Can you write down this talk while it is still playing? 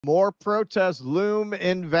More protests loom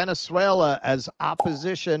in Venezuela as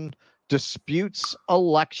opposition disputes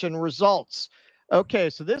election results. Okay,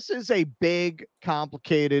 so this is a big,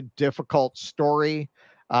 complicated, difficult story.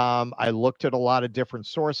 I looked at a lot of different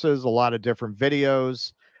sources, a lot of different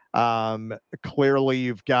videos. Clearly,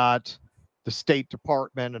 you've got the State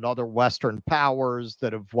Department and other Western powers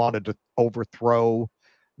that have wanted to overthrow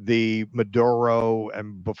the Maduro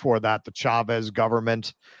and before that, the Chavez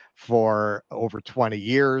government for over 20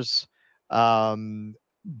 years.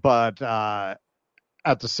 But at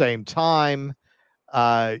the same time,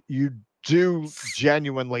 you do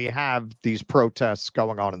genuinely have these protests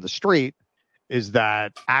going on in the street. Is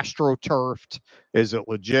that astroturfed? Is it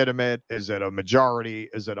legitimate? Is it a majority?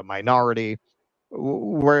 Is it a minority?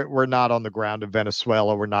 We're not on the ground in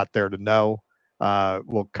Venezuela. We're not there to know.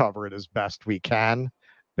 We'll cover it as best we can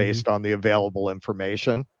based on the available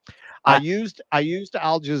information. I used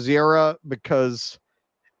Al Jazeera because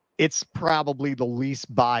it's probably the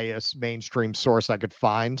least biased mainstream source I could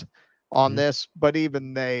find on this, but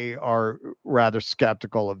even they are rather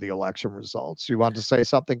skeptical of the election results. You want to say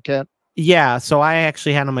something, Kent? Yeah, so I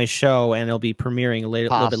actually had on my show, and it'll be premiering a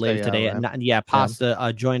little bit later today. Right? And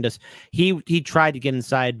Pasta joined us. He tried to get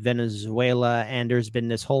inside Venezuela, and there's been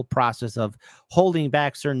this whole process of holding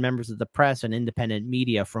back certain members of the press and independent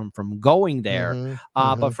media from going there.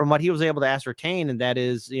 But from what he was able to ascertain, and that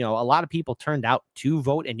is, a lot of people turned out to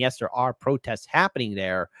vote, and yes, there are protests happening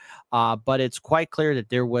there. But it's quite clear that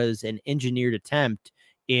there was an engineered attempt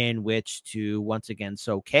in which to once again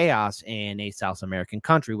sow chaos in a South American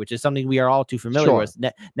country, which is something we are all too familiar with.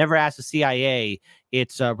 Never ask the CIA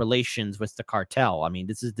its relations with the cartel. I mean,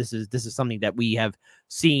 this is something that we have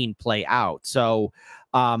seen play out. So,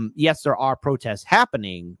 yes, there are protests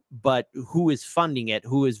happening, but who is funding it?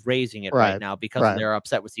 Who is raising it right now because they're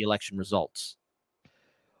upset with the election results?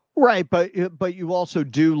 Right, but you also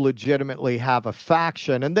do legitimately have a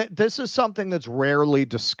faction, and this is something that's rarely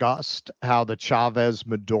discussed. How the Chavez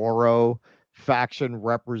Maduro faction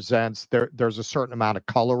represents there's a certain amount of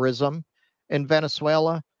colorism in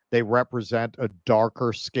Venezuela. They represent a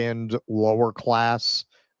darker skinned, lower class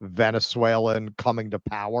Venezuelan coming to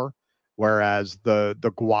power, whereas the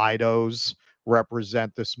Guaidos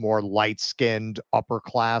represent this more light skinned, upper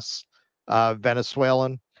class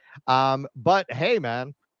Venezuelan. But hey,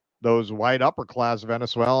 man, those white upper class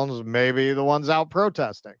Venezuelans may be the ones out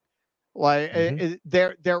protesting. Like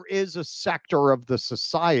there is a sector of the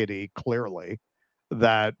society clearly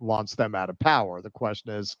that wants them out of power. The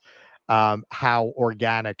question is, how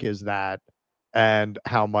organic is that, and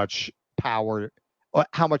how much power,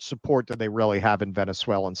 how much support do they really have in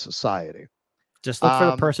Venezuelan society? Just look for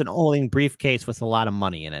the person holding briefcase with a lot of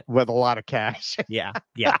money in it, with a lot of cash. Yeah.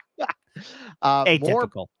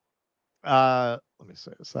 Atypical. Let me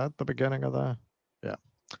see. Is that the beginning of the?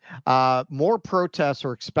 Yeah. More protests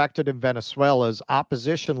are expected in Venezuela as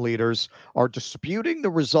opposition leaders are disputing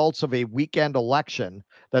the results of a weekend election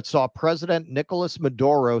that saw President Nicolas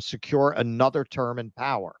Maduro secure another term in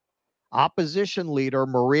power. Opposition leader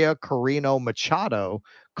Maria Corina Machado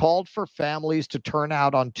called for families to turn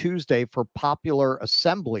out on Tuesday for popular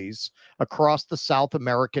assemblies across the South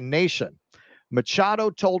American nation.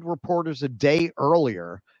 Machado told reporters a day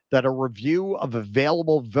earlier that a review of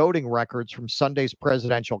available voting records from Sunday's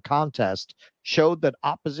presidential contest showed that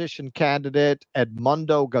opposition candidate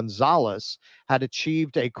Edmundo Gonzalez had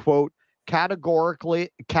achieved a, quote, categorical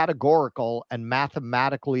and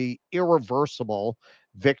mathematically irreversible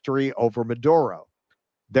victory over Maduro.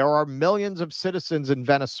 There are millions of citizens in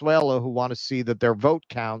Venezuela who want to see that their vote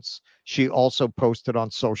counts, she also posted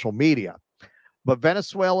on social media. But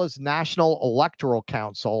Venezuela's National Electoral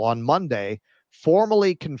Council on Monday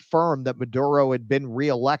formally confirmed that Maduro had been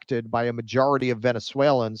reelected by a majority of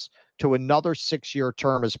Venezuelans to another 6-year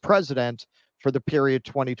term as president for the period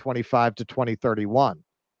 2025 to 2031.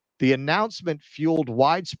 The announcement fueled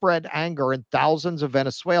widespread anger, and thousands of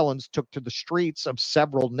Venezuelans took to the streets of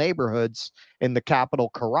several neighborhoods in the capital,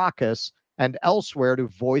 Caracas, and elsewhere to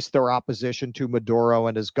voice their opposition to Maduro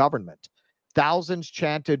and his government. Thousands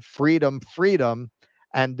chanted freedom, freedom,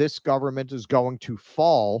 and this government is going to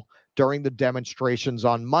fall during the demonstrations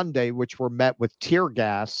on Monday, which were met with tear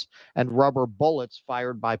gas and rubber bullets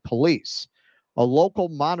fired by police. A local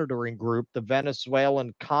monitoring group, the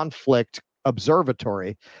Venezuelan Conflict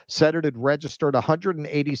Observatory, said it had registered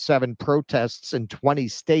 187 protests in 20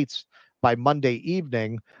 states by Monday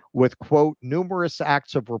evening, with, quote, numerous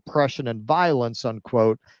acts of repression and violence,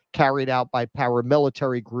 unquote, carried out by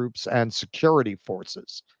paramilitary groups and security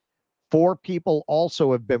forces. 4 people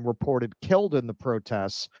also have been reported killed in the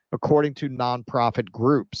protests, according to nonprofit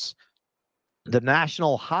groups. The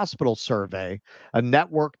National Hospital Survey, a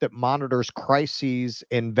network that monitors crises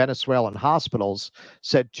in Venezuelan hospitals,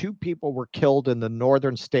 said 2 people were killed in the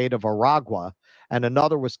northern state of Aragua and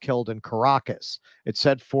another was killed in Caracas. It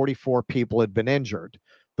said 44 people had been injured.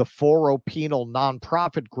 The Foro Penal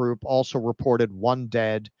nonprofit group also reported 1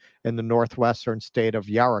 dead in the northwestern state of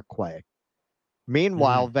Yaracuy.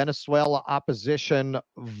 Meanwhile, Venezuela opposition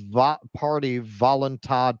party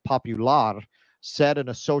Voluntad Popular said in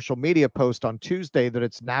a social media post on Tuesday that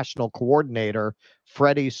its national coordinator,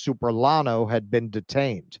 Freddy Superlano, had been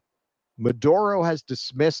detained. Maduro has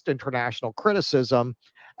dismissed international criticism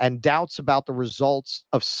and doubts about the results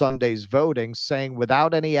of Sunday's voting, saying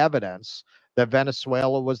without any evidence that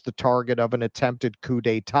Venezuela was the target of an attempted coup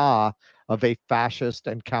d'etat of a fascist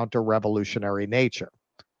and counter-revolutionary nature.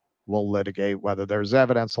 We'll litigate whether there's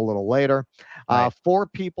evidence a little later. Right. 4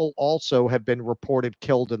 people also have been reported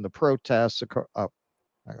killed in the protests.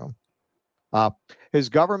 Hang on. His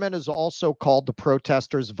government has also called the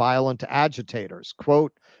protesters violent agitators.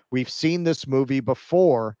 Quote, "We've seen this movie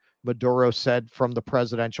before," Maduro said from the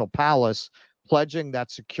presidential palace, pledging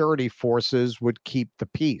that security forces would keep the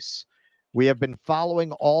peace. "We have been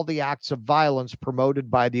following all the acts of violence promoted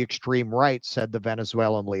by the extreme right," said the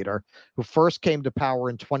Venezuelan leader, who first came to power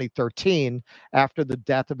in 2013 after the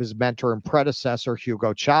death of his mentor and predecessor,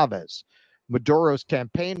 Hugo Chavez. Maduro's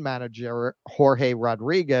campaign manager, Jorge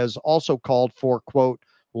Rodriguez, also called for, quote,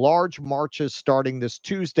 "large marches starting this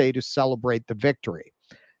Tuesday to celebrate the victory."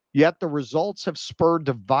 Yet the results have spurred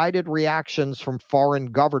divided reactions from foreign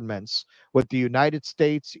governments, with the United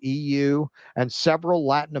States, EU, and several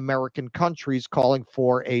Latin American countries calling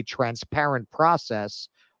for a transparent process,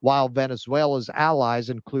 while Venezuela's allies,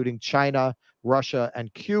 including China, Russia,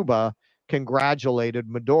 and Cuba, congratulated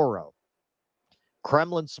Maduro.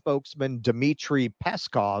 Kremlin spokesman Dmitry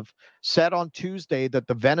Peskov said on Tuesday that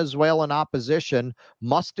the Venezuelan opposition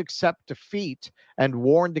must accept defeat and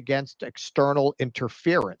warned against external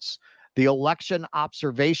interference. The Election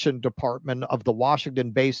Observation Department of the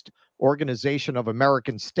Washington based Organization of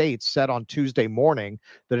American States said on Tuesday morning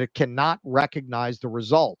that it cannot recognize the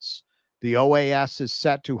results. The OAS is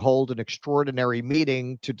set to hold an extraordinary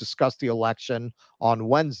meeting to discuss the election on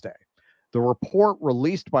Wednesday. The report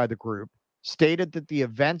released by the group stated that the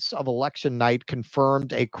events of election night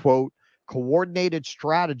confirmed a, quote, "coordinated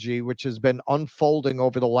strategy which has been unfolding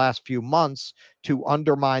over the last few months to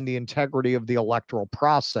undermine the integrity of the electoral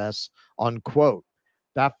process," unquote.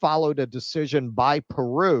 That followed a decision by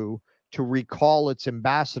Peru to recall its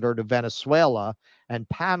ambassador to Venezuela and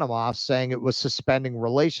Panama, saying it was suspending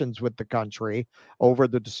relations with the country over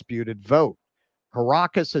the disputed vote.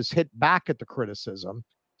 Caracas has hit back at the criticism,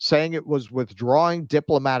 saying it was withdrawing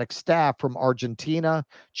diplomatic staff from Argentina,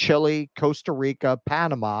 Chile, Costa Rica,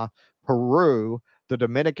 Panama, Peru, the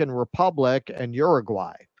Dominican Republic, and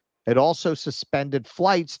Uruguay. It also suspended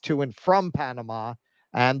flights to and from Panama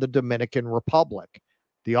and the Dominican Republic.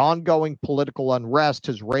 The ongoing political unrest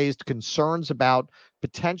has raised concerns about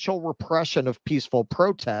potential repression of peaceful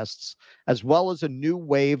protests, as well as a new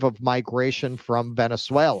wave of migration from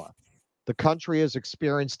Venezuela. The country has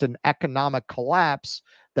experienced an economic collapse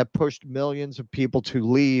that pushed millions of people to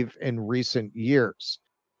leave in recent years.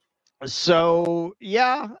 So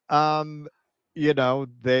yeah,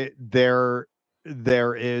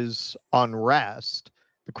 there is unrest.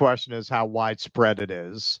 The question is how widespread it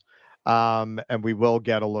is. And we will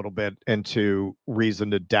get a little bit into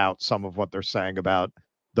reason to doubt some of what they're saying about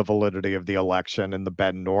the validity of the election in the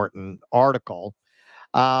Ben Norton article.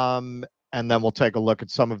 And then we'll take a look at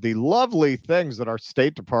some of the lovely things that our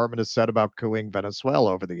State Department has said about cooing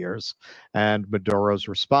Venezuela over the years and Maduro's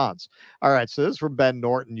response. All right, so this is from Ben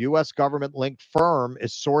Norton. U.S. government-linked firm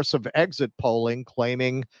is source of exit polling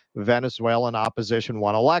claiming Venezuelan opposition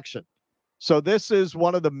won election. So this is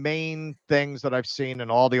one of the main things that I've seen in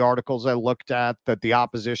all the articles I looked at, that the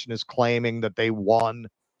opposition is claiming that they won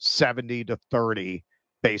 70-30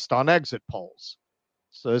 based on exit polls.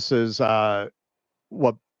 So this is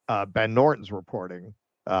what Ben Norton's reporting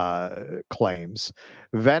claims.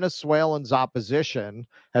 Venezuelans' opposition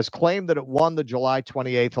has claimed that it won the July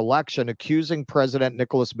 28th election, accusing President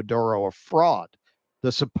Nicolas Maduro of fraud.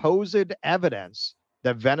 The supposed evidence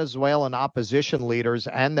that Venezuelan opposition leaders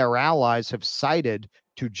and their allies have cited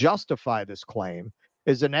to justify this claim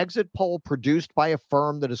is an exit poll produced by a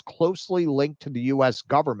firm that is closely linked to the U.S.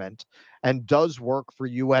 government and does work for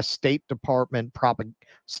U.S. State Department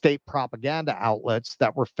state propaganda outlets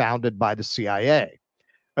that were founded by the CIA.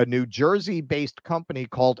 A New Jersey-based company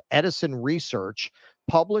called Edison Research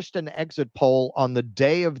published an exit poll on the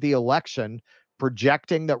day of the election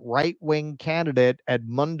projecting that right-wing candidate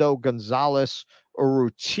Edmundo Gonzalez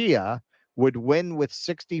Urrutia would win with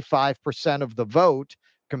 65% of the vote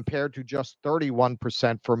compared to just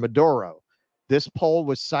 31% for Maduro. This poll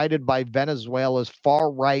was cited by Venezuela's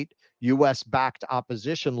far-right U.S.-backed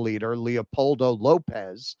opposition leader, Leopoldo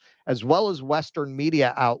Lopez, as well as Western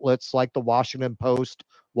media outlets like the Washington Post,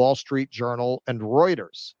 Wall Street Journal, and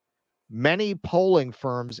Reuters. Many polling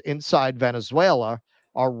firms inside Venezuela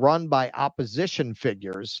are run by opposition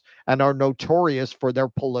figures and are notorious for their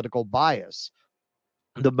political bias.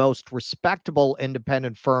 The most respectable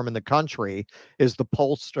independent firm in the country is the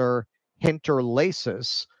pollster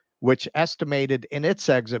Hinterlaces, which estimated in its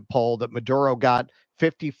exit poll that Maduro got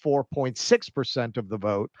 54.6% of the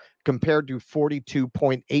vote compared to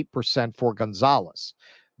 42.8% for Gonzalez.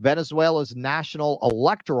 Venezuela's National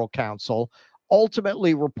Electoral Council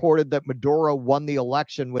ultimately reported that Maduro won the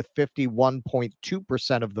election with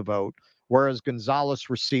 51.2% of the vote, whereas Gonzalez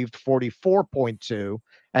received 44.2%,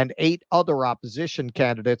 and 8 other opposition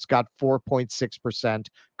candidates got 4.6%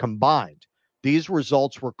 combined. These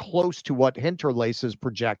results were close to what Hinterlaces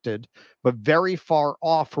projected, but very far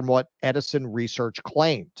off from what Edison Research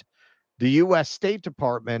claimed. The U.S. State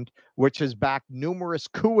Department, which has backed numerous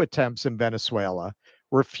coup attempts in Venezuela,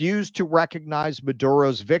 refused to recognize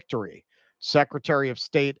Maduro's victory. Secretary of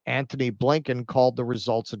State Antony Blinken called the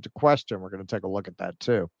results into question. We're going to take a look at that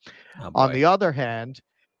too. On the other hand,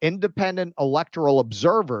 independent electoral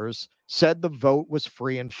observers said the vote was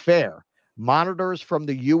free and fair. Monitors from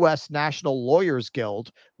the U.S. National Lawyers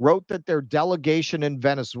Guild wrote that their delegation in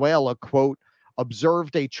Venezuela, quote,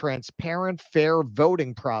 observed a transparent, fair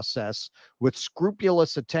voting process with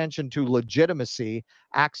scrupulous attention to legitimacy,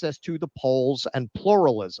 access to the polls, and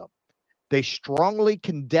pluralism. They strongly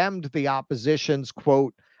condemned the opposition's,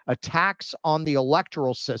 quote, attacks on the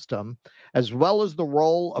electoral system, as well as the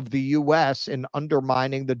role of the U.S. in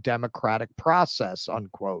undermining the democratic process,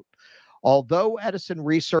 unquote. Although Edison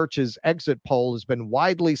Research's exit poll has been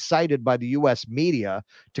widely cited by the U.S. media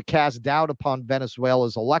to cast doubt upon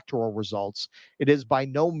Venezuela's electoral results, it is by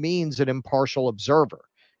no means an impartial observer.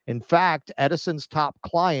 In fact, Edison's top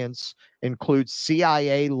clients include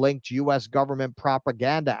CIA-linked U.S. government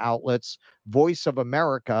propaganda outlets, Voice of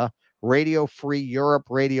America, Radio Free Europe,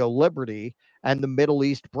 Radio Liberty, and the Middle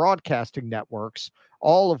East Broadcasting Networks,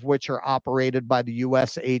 all of which are operated by the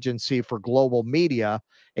U.S. Agency for Global Media,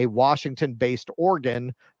 a Washington-based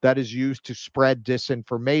organ that is used to spread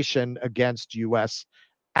disinformation against U.S.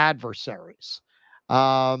 adversaries.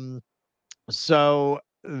 So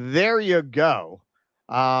there you go.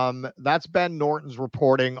 That's Ben Norton's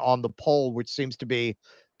reporting on the poll, which seems to be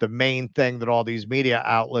the main thing that all these media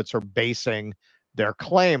outlets are basing their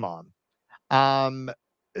claim on.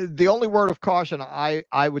 The only word of caution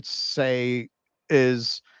I would say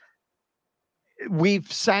is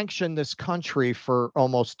we've sanctioned this country for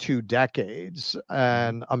almost 2 decades,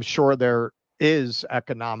 and I'm sure there is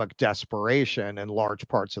economic desperation in large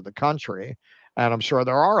parts of the country. And I'm sure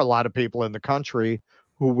there are a lot of people in the country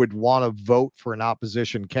who would want to vote for an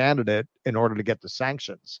opposition candidate in order to get the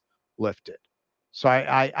sanctions lifted. So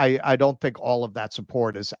I don't think all of that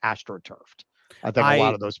support is astroturfed. I think a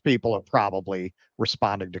lot of those people are probably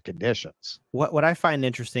responding to conditions. What I find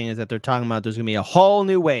interesting is that they're talking about there's going to be a whole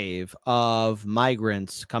new wave of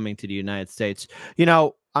migrants coming to the United States. You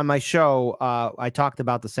know, on my show, I talked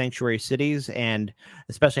about the sanctuary cities and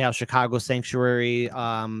especially how Chicago's sanctuary,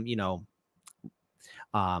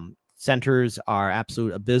 centers are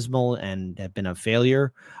absolute abysmal and have been a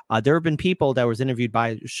failure. There have been people that was interviewed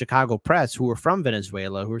by Chicago Press who were from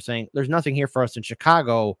Venezuela who were saying there's nothing here for us in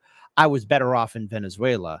Chicago. I was better off in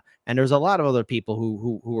Venezuela. And there's a lot of other people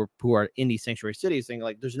who are in these sanctuary cities saying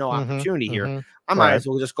like there's no opportunity here. I might as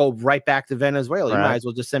well just go right back to Venezuela. You might as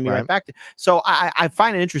well just send me right back to. So I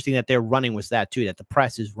find it interesting that they're running with that too, that the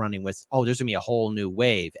press is running with, oh, there's gonna be a whole new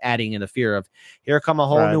wave, adding in the fear of here come a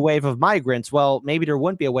whole new wave of migrants. Well, maybe there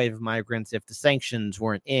wouldn't be a wave of migrants if the sanctions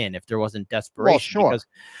weren't in, if there wasn't desperation. Well, sure.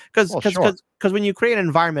 Because when you create an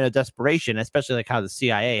environment of desperation, especially like how the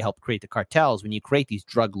CIA helped create the cartels, when you create these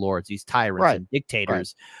drug lords, these tyrants and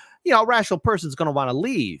dictators, you know, a rational person is going to want to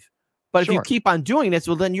leave. But if you keep on doing this,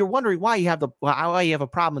 well, then you're wondering why you have a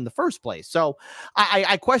problem in the first place. So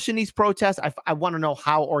I question these protests. I want to know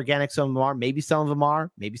how organic some of them are. Maybe some of them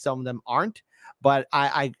are. Maybe some of them aren't. But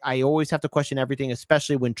I always have to question everything,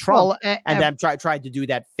 especially when Trump and them tried to do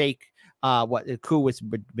that fake coup with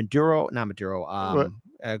Maduro, not Maduro,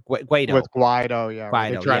 Guaido. With Guaido,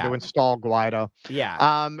 Guaido, they tried to install Guaido.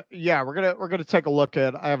 We're gonna take a look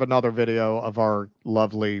at. I have another video of our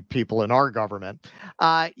lovely people in our government.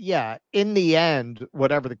 In the end,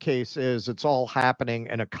 whatever the case is, it's all happening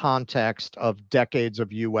in a context of decades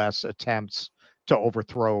of U.S. attempts to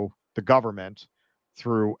overthrow the government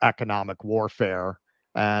through economic warfare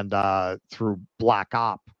and through black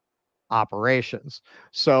operations.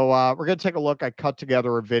 So we're going to take a look. I cut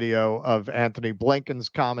together a video of Anthony Blinken's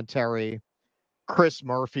commentary, Chris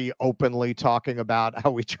Murphy openly talking about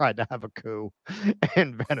how we tried to have a coup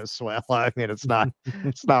in Venezuela. I mean, it's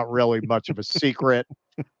not really much of a secret.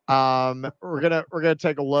 We're gonna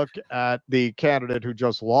take a look at the candidate who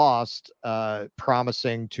just lost,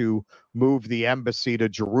 promising to move the embassy to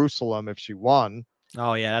Jerusalem if she won.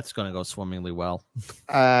 Oh yeah, that's gonna go swimmingly well.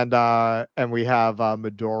 And we have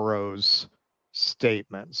Maduro's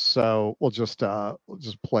statements. So we'll just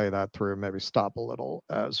play that through. Maybe stop a little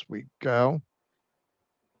as we go.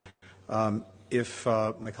 If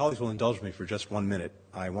my colleagues will indulge me for just 1 minute,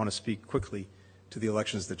 I want to speak quickly to the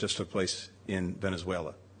elections that just took place in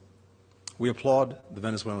Venezuela. We applaud the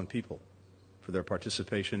Venezuelan people for their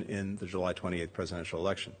participation in the July 28th presidential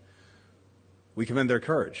election. We commend their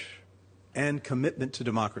courage and commitment to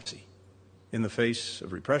democracy in the face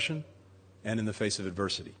of repression and in the face of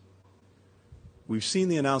adversity. We've seen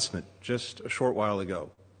the announcement just a short while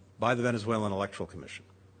ago by the Venezuelan Electoral Commission.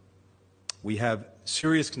 We have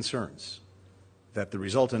serious concerns that the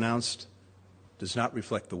result announced does not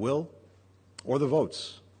reflect the will or the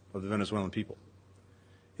votes of the Venezuelan people.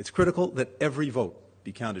 It's critical that every vote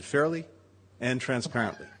be counted fairly and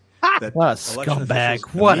transparently. That what a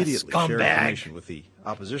scumbag! What a scumbag! Share information with the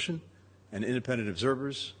opposition and independent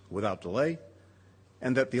observers without delay,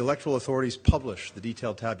 and that the electoral authorities publish the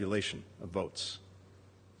detailed tabulation of votes.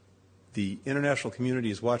 The international community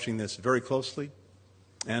is watching this very closely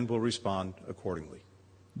and will respond accordingly.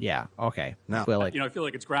 Yeah. Okay. Now, I feel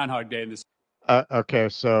like it's Groundhog Day in this. Okay.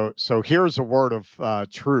 So here's a word of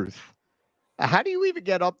truth. How do you even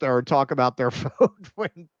get up there and talk about their vote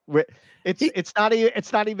when it's not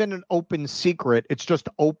even an open secret? It's just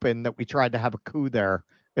open that we tried to have a coup there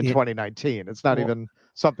in 2019. It's not even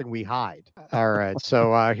something we hide. All right.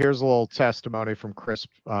 So here's a little testimony from Chris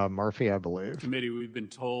Murphy, I believe. Committee, we've been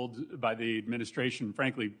told by the administration,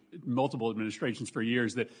 frankly, multiple administrations for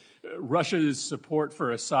years, that Russia's support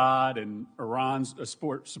for Assad and Iran's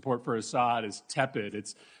support for Assad is tepid.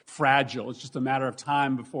 It's fragile. It's just a matter of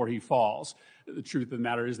time before he falls. The truth of the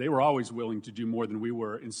matter is they were always willing to do more than we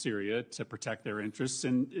were in Syria to protect their interests,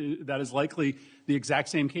 and that is likely the exact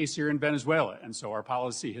same case here in Venezuela. And so our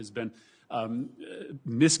policy has been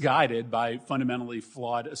misguided by fundamentally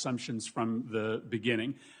flawed assumptions from the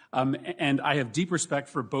beginning. And I have deep respect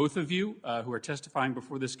for both of you who are testifying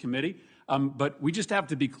before this committee. But we just have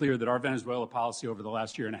to be clear that our Venezuela policy over the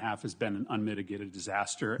last year and a half has been an unmitigated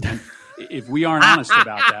disaster. And if we aren't honest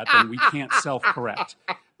about that, then we can't self-correct.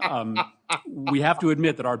 We have to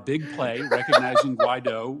admit that our big play, recognizing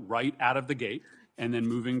Guaido right out of the gate and then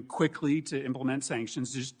moving quickly to implement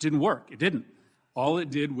sanctions, just didn't work. It didn't. All it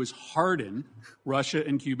did was harden Russia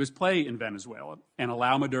and Cuba's play in Venezuela and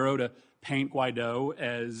allow Maduro to paint Guaido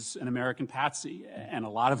as an American patsy. And a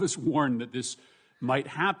lot of us warned that this might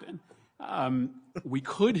happen. We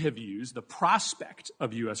could have used the prospect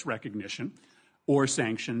of U.S. recognition or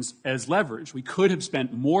sanctions as leverage. We could have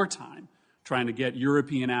spent more time trying to get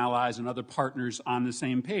European allies and other partners on the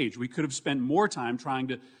same page. We could have spent more time trying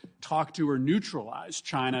to talk to or neutralize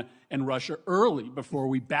China and Russia early before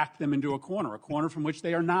we backed them into a corner from which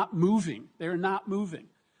they are not moving. They are not moving.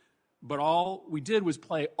 But all we did was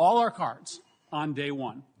play all our cards on day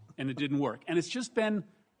one, and it didn't work. And it's just been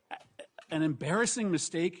an embarrassing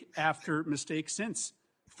mistake after mistake since.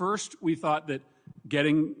 First, we thought that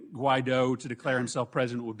getting Guaido to declare himself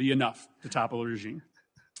president would be enough to topple a regime.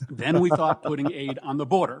 Then we thought putting aid on the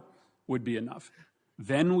border would be enough.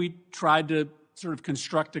 Then we tried to sort of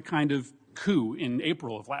construct a kind of coup in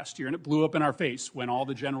April of last year, and it blew up in our face when all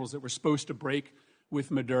the generals that were supposed to break with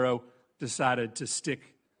Maduro decided to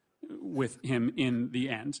stick with him in the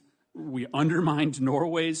end. We undermined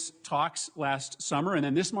Norway's talks last summer, and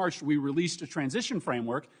then this March we released a transition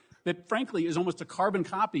framework that, frankly, is almost a carbon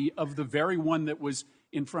copy of the very one that was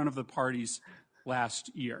in front of the parties last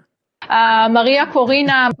year. Maria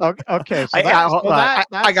Corina. Okay, so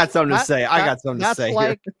I got something to say. I got something to say.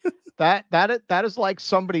 Like, that is like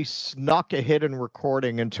somebody snuck a hidden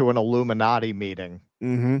recording into an Illuminati meeting,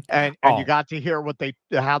 and you got to hear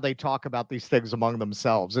how they talk about these things among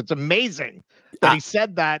themselves. It's amazing that he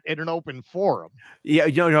said that in an open forum. Yeah,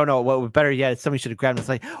 no. What better yet? Somebody should have grabbed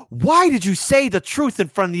him and said, "Why did you say the truth in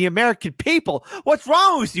front of the American people? What's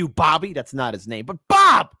wrong with you, Bobby?" That's not his name, but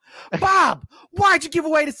Bob, why'd you give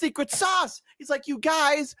away the secret sauce? He's like, you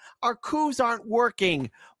guys, our coups aren't working.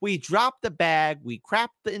 We dropped the bag, we crapped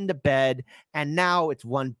in the bed, and now it's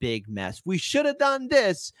one big mess. We should have done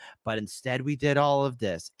this, but instead we did all of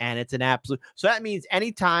this, and it's an absolute. So that means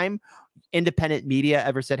anytime independent media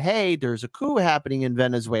ever said, hey, there's a coup happening in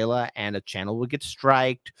Venezuela, and a channel would get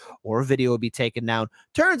striked or a video would be taken down.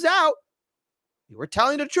 Turns out you were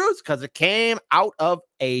telling the truth because it came out of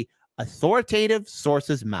a authoritative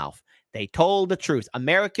source's mouth. They told the truth.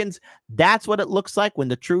 Americans, that's what it looks like when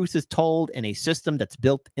the truth is told in a system that's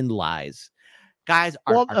built in lies. Guys,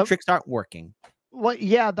 our tricks aren't working. Well,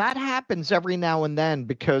 yeah, that happens every now and then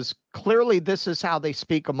because clearly this is how they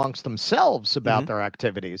speak amongst themselves about their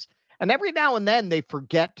activities. And every now and then they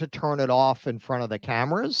forget to turn it off in front of the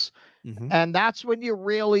cameras. And that's when you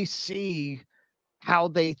really see how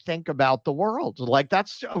they think about the world. Like,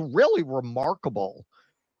 that's a really remarkable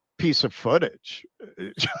piece of footage.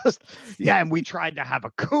 Just, yeah, and we tried to have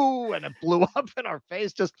a coup and it blew up in our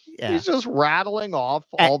face. He's just rattling off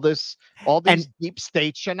all these deep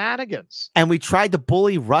state shenanigans. And we tried to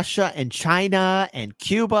bully Russia and China and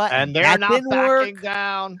Cuba, and they're not backing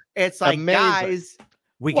down. It's like, guys,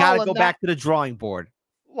 we got to go back to the drawing board.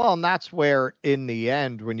 Well, and that's where, in the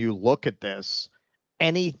end, when you look at this,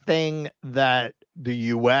 anything that the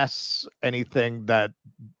US, anything that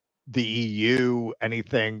the EU,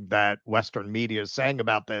 anything that Western media is saying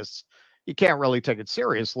about this, you can't really take it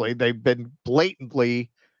seriously. They've been blatantly,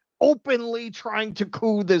 openly trying to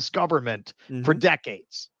coup this government for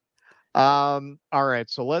decades. All right,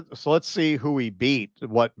 so let's see who he beat,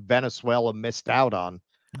 what Venezuela missed out on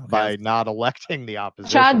by not electing the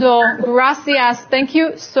opposition. Chado, gracias. Thank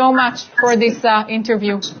you so much for this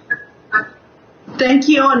interview. Thank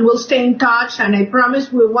you, and we'll stay in touch. And I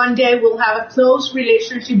promise one day we'll have a close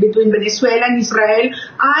relationship between Venezuela and Israel.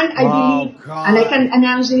 And I believe, and I can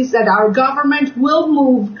announce this, that our government will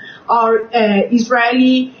move our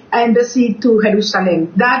Israeli embassy to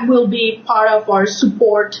Jerusalem. That will be part of our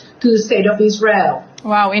support to the state of Israel.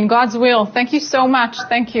 Wow, in God's will. Thank you so much.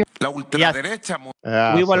 Thank you. La ultraderecha.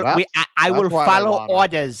 I will follow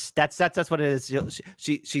orders. That's what it is.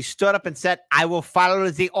 She stood up and said, I will follow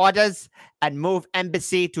the orders and move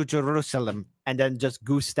embassy to Jerusalem, and then just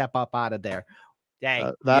goose step up out of there.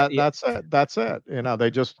 Dang. That's it. That's it. You know,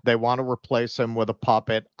 they want to replace him with a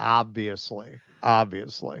puppet, obviously.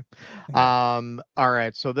 All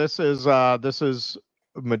right. So this is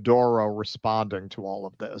Maduro responding to all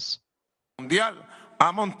of this. Mundial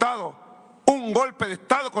ha montado un golpe de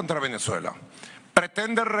Estado contra Venezuela.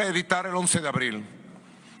 Pretende reeditar el 11 de abril.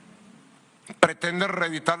 Pretende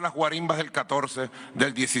reeditar las guarimbas del 14,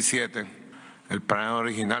 del 17. El plan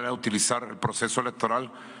original era utilizar el proceso electoral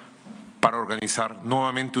para organizar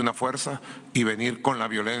nuevamente una fuerza y venir con la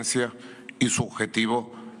violencia y su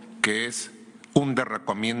objetivo, que es un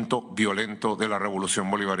derrocamiento violento de la revolución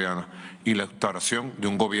bolivariana y la instauración de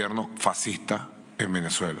un gobierno fascista en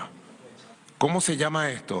Venezuela. ¿Cómo se llama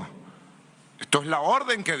esto? Esto es la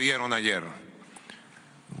orden que dieron ayer.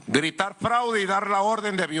 Gritar fraude y dar la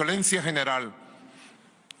orden de violencia general.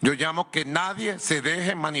 Yo llamo que nadie se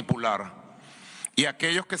deje manipular. Y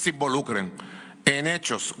aquellos que se involucren en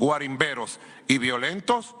hechos guarimberos y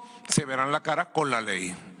violentos se verán la cara con la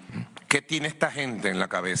ley. ¿Qué tiene esta gente en la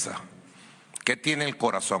cabeza? ¿Qué tiene el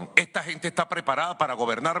corazón? ¿Esta gente está preparada para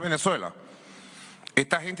gobernar Venezuela?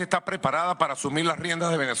 ¿Esta gente está preparada para asumir las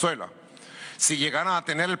riendas de Venezuela? Si llegaran a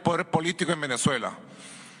tener el poder político en Venezuela,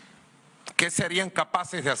 ¿qué serían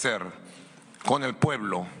capaces de hacer con el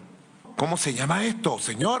pueblo? ¿Cómo se llama esto,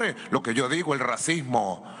 señores? Lo que yo digo, el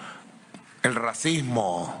racismo. El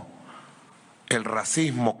racismo,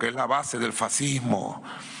 que es la base del fascismo.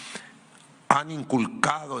 Han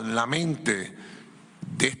inculcado en la mente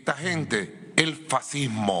de esta gente el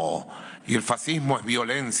fascismo. Y el fascismo es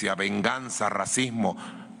violencia, venganza, racismo,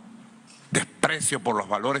 desprecio por los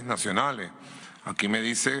valores nacionales. Aquí me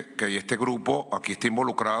dice que este grupo, aquí está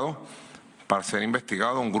involucrado para ser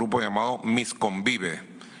investigado, un grupo llamado Misconvive,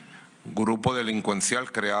 grupo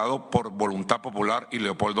delincuencial creado por Voluntad Popular y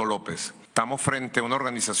Leopoldo López. Estamos frente a una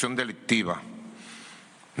organización delictiva.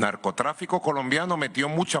 Narcotráfico colombiano metió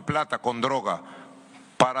mucha plata con droga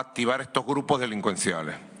para activar estos grupos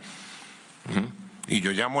delincuenciales. Y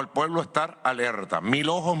yo llamo al pueblo a estar alerta, 1000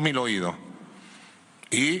 ojos, 1000 oídos.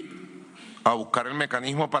 Y a buscar el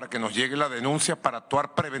mecanismo para que nos llegue la denuncia para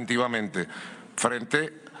actuar preventivamente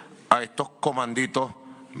frente a estos comanditos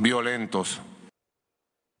violentos.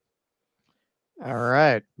 All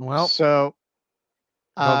right. Well, so,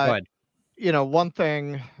 go ahead. You know, one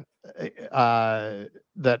thing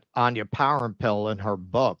that Anya Powerpill in her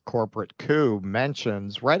book, Corporate Coup,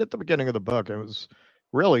 mentions right at the beginning of the book, it was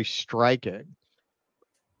really striking.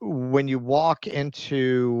 When you walk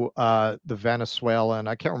into the Venezuelan,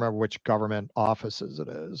 I can't remember which government offices it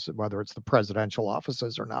is, whether it's the presidential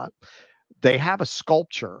offices or not, they have a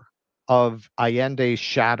sculpture of Allende's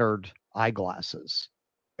shattered eyeglasses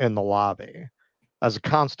in the lobby as a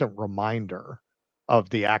constant reminder of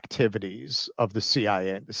the activities of the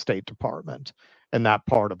CIA and the State Department in that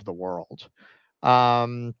part of the world.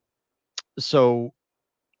 So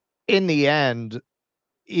in the end,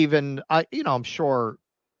 even I'm sure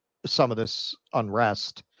some of this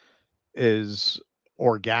unrest is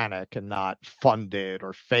organic and not funded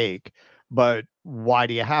or fake, but why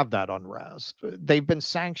do you have that unrest? They've been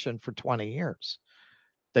sanctioned for 20 years.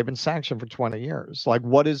 They've been sanctioned for 20 years. Like,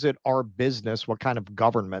 what is it our business, what kind of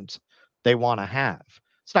government they want to have?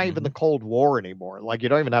 It's not even the Cold War anymore. Like, you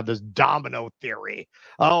don't even have this domino theory.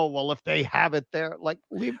 Oh, well, if they have it there, like,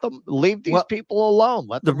 leave these people alone.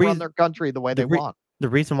 Let them run their country the way they want. The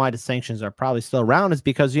reason why the sanctions are probably still around is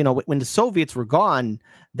because, when the Soviets were gone,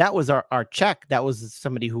 that was our check. That was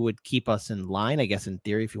somebody who would keep us in line, I guess, in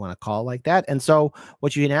theory, if you want to call it like that. And so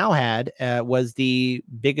what you now had was the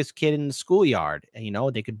biggest kid in the schoolyard. And,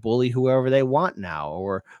 they could bully whoever they want now,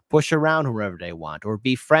 or push around whoever they want, or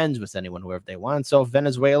be friends with anyone, whoever they want. So if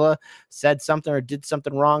Venezuela said something or did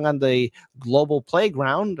something wrong on the global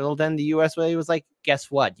playground, well, then the US was like,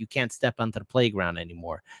 guess what? You can't step onto the playground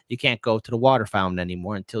anymore. You can't go to the water fountain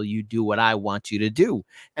anymore until you do what I want you to do.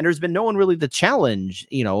 And there's been no one really to challenge,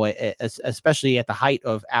 especially at the height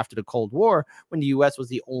of after the Cold War, when the US was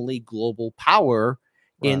the only global power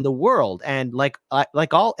in the world. And like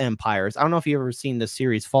all empires, I don't know if you've ever seen the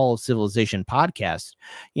series Fall of Civilization podcast.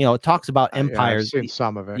 It talks about empires. I've seen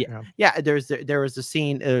some of it. Yeah. There was a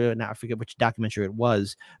scene, now I forget which documentary it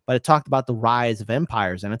was, but it talked about the rise of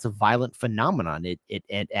empires, and it's a violent phenomenon.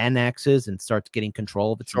 It annexes and starts getting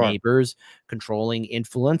control of its neighbors, controlling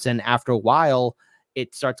influence, and after a while,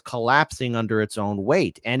 it starts collapsing under its own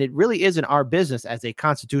weight. And it really isn't our business as a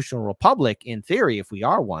constitutional republic, in theory, if we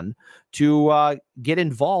are one, to get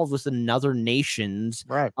involved with another nation's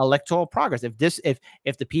electoral progress.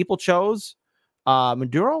 If the people chose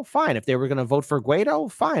Maduro, fine. If they were going to vote for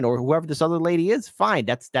Guaido, fine. Or whoever this other lady is, fine.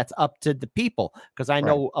 That's up to the people. Because I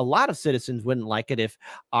know a lot of citizens wouldn't like it if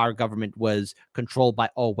our government was controlled by,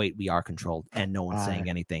 oh, wait, we are controlled and no one's saying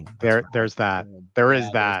anything. There's that. There is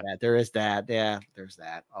that. Yeah, there's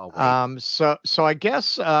that. Oh, wait. So I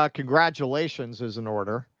guess congratulations is in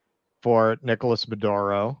order for Nicolas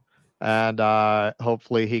Maduro. And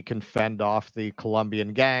hopefully he can fend off the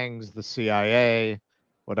Colombian gangs, the CIA,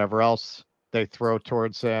 whatever else they throw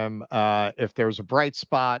towards him. If there's a bright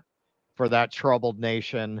spot for that troubled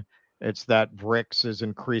nation, it's that BRICS is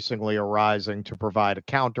increasingly arising to provide a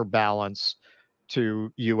counterbalance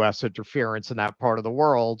to U.S. interference in that part of the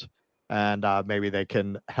world. And maybe they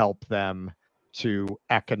can help them to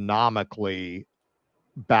economically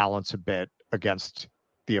balance a bit against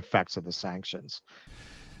the effects of the sanctions.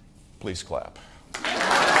 Please clap.